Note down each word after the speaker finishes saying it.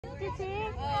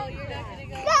Oh, you're not gonna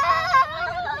go. No!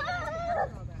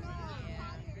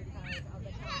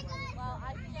 Well,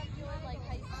 I think I'm doing like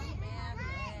high school math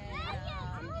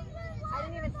and I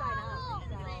didn't even sign up.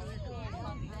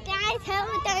 Guys,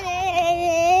 haven't done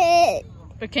it.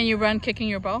 But can you run kicking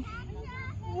your ball?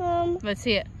 Let's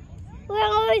see it. We're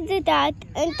going to do that.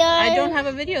 And then I don't have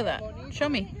a video of that. Show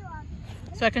me.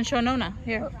 So I can show Nona.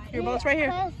 Here. Your ball's right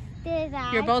here.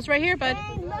 Your ball's right here, bud.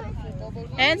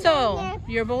 Enzo,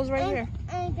 your ball's right here.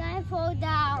 And I fall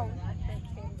down.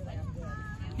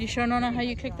 You show Nona how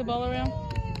you kick the ball around?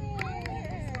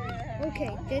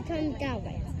 Okay, this one's that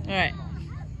way. Alright.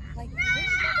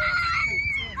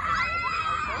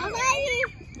 I'm ready.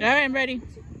 Alright, I'm ready.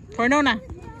 For Nona.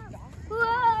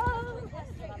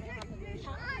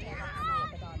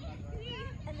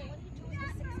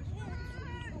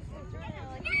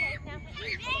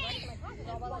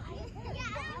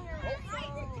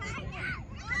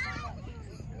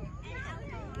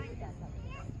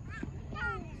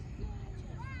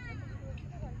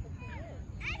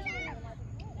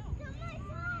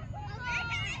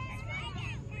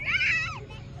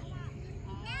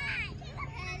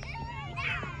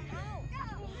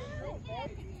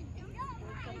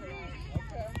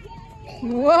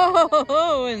 Whoa.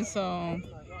 Whoa, Enzo.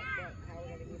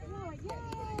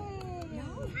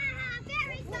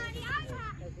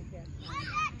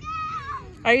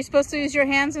 Are you supposed to use your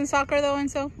hands in soccer though,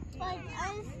 Enzo?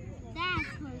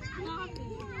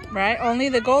 Right? Only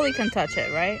the goalie can touch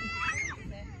it, right?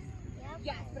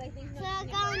 Yes, but I think so I'm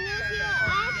going to use you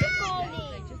as the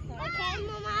goalie. Okay,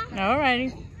 Mama?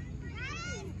 Alrighty.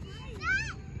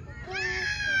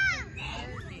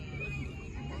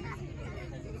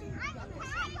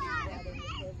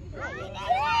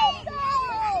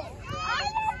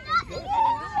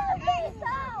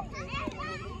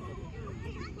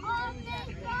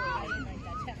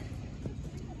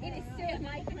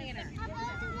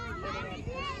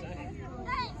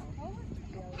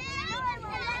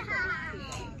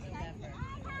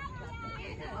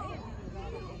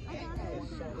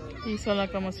 Isola,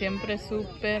 como siempre,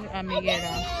 súper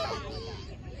amiguera.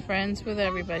 Friends with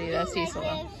everybody. That's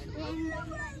Isola.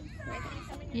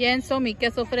 Y Enzo, mi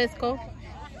queso fresco.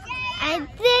 I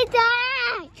did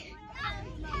that!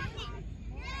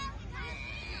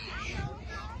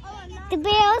 The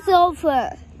video's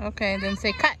over. Okay, then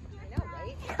say cut.